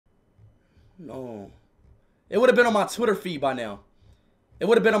No. It would have been on my Twitter feed by now. It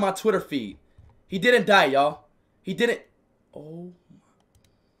would have been on my Twitter feed. He didn't die, y'all. He didn't. Oh.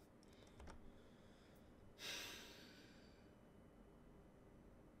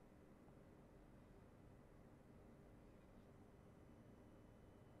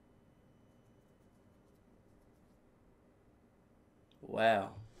 Wow.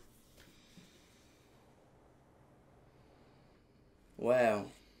 Wow.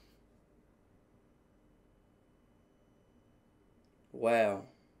 Wow.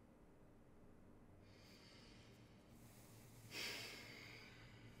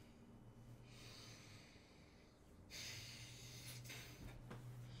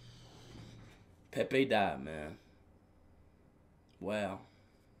 Pepe died, man. Wow.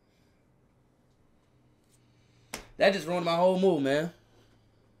 That just ruined my whole mood, man.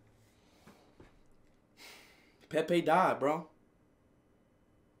 Pepe died, bro.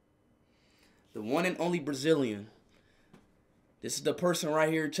 The one and only Brazilian. This is the person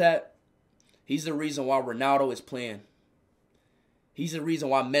right here, chat. He's the reason why Ronaldo is playing. He's the reason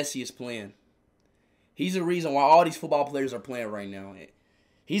why Messi is playing. He's the reason why all these football players are playing right now.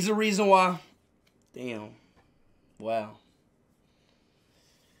 He's the reason why... Damn. Wow.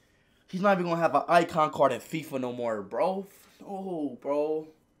 He's not even going to have an icon card in FIFA no more, bro. Oh, bro.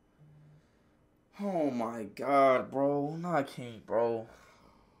 Oh, my God, bro. No, I can't, bro.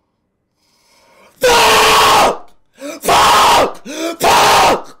 Fuck! Fuck!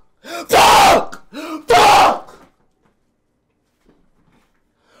 Fuck! Fuck! Fuck!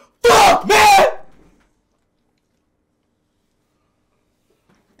 Fuck, man!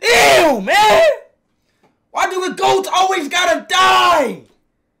 Ew, man! Why do the GOATs always gotta die?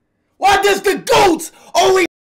 Why does the GOATs always